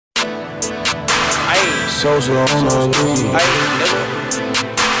Social on the lead. Hey, nigga.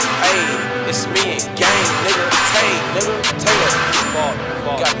 Hey, it's me and gang, nigga. Tay, nigga. Taylor.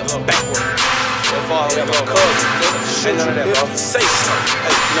 Got the backward. Fall, we got my cousin, nigga. Shit, none of that, bro. Say something.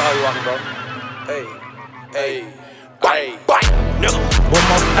 Hey, you know how you walking, bro? Hey. Bang, nigga. But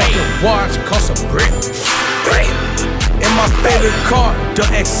my fucking watch cost a brick. In my favorite car, the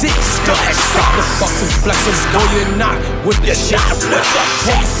X6. The fucking flexin', go you're not with the shit.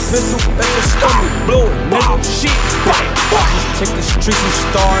 Pistol at your stomach, blow it, nigga. Shit. Just take the streets and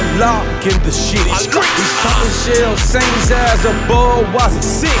start locking the shit. These poppin' shells, same as a Budweiser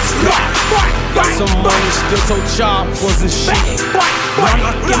 6. Got some money, still told choppers and shit. When I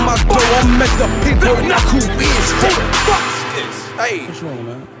knock in my door, I make the people knock who is. Hey. What you want,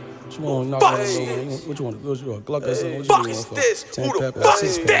 man? What you want? Knock what you want? What you want? Glock this? What Fuck is this? Who the fuck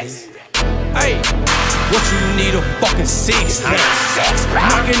is this? Hey. What you need a fucking six?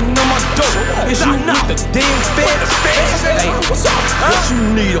 Knocking on my door. Is you with the damn feds? Hey, what's up? What you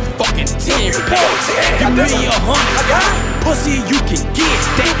need a fucking 10 pack? Give me 100. Pussy, you can get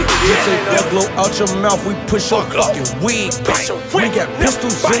that. Just say fuck blow out your mouth. We push your fucking wig back. We got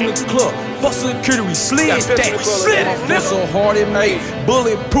pistols in the club. Fuck security, we slid that. My so hard it made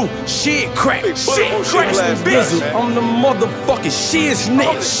bulletproof. Shit crack. I'm the motherfucking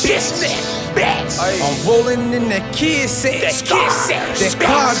shiznit. I'm rolling in that kid set. That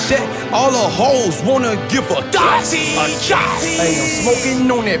car that all the hoes wanna give a kiss. Hey, I'm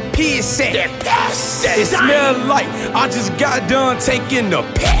smoking on that piss set. It smell like I just got done taking the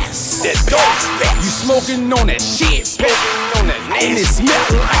piss. You smoking on that shit, and it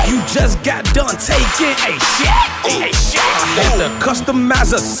smell like you just got done taking a shit. I had to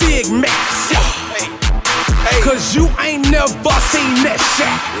customize a Sig Max. Cause you ain't never seen that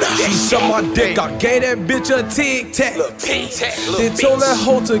shit. She sucked my dick, I gave that bitch a tic-tac. Then told that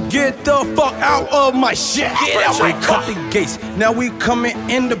hoe to get the fuck out of my shit. We cut the gates, now we coming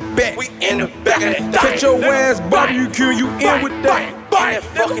in the back. Catch your ass barbecue, you in with that.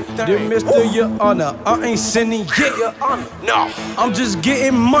 Dear Mr. Your Honor, I ain't sinning yet. No, I'm just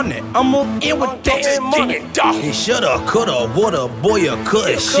getting money, I'm on in with that. He shoulda, coulda, woulda, boy, you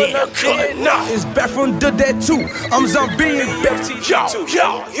couldn't shit. It's back from the dead too. I'm zombie and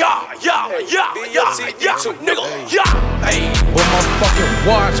but my fucking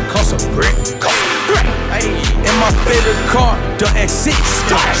watch cost a brick. In my favorite car, the X6.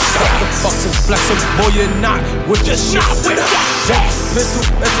 Fucking flexin', boy, you're not with the shit. Pistol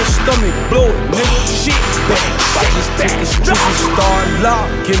at your stomach, blow it, nigga. Shit. Just take the streets and start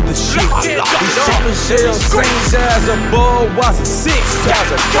locking the shit. These poppin' shells, same as a Budweiser 6.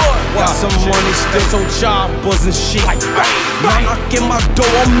 Got some money, still told choppers and shit. Now knock in my door,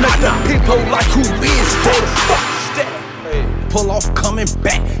 I make the people like who is that? Pull off, coming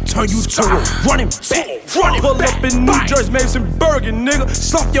back, turn you to a running back. Pull up in New Jersey, Mason Bergen, nigga.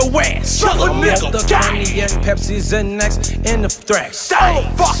 Slump your ass, nigga. The Cognac, Pepsi's and next in the thrash.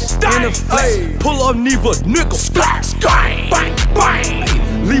 In the flex, pull up, leave a nigga. Bang.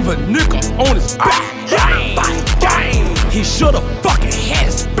 Leave a nigga on his back. He shoulda fucking had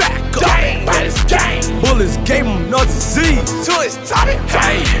his back up. Bullets gave him no disease. To his tummy,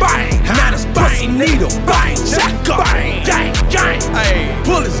 bang. Now this pussy need a bang. Jack up, Gang.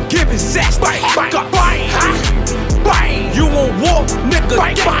 Bullets give his ass back up. You want war, nigga?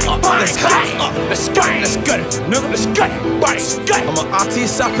 Let's get it, nigga. Let's get it. I'm an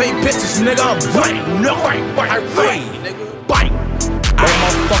artist, I paint pictures, nigga. I'm running, nigga. But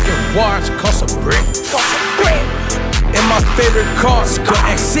my fucking watch cost a brick. In my favorite car, the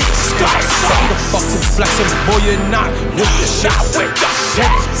X6. Fucking flexin', boy, you're not with the shit.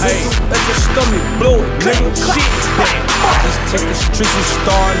 Hey, let your stomach blow it, nigga. Shit. Just take the streets and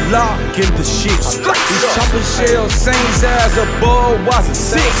start locking the shit. These choppin' shells, same as a Budweiser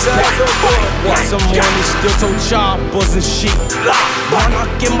 6. Got some money, still told choppers and shit. When I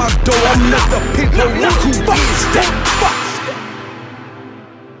knock in my door, I make the people look who is that.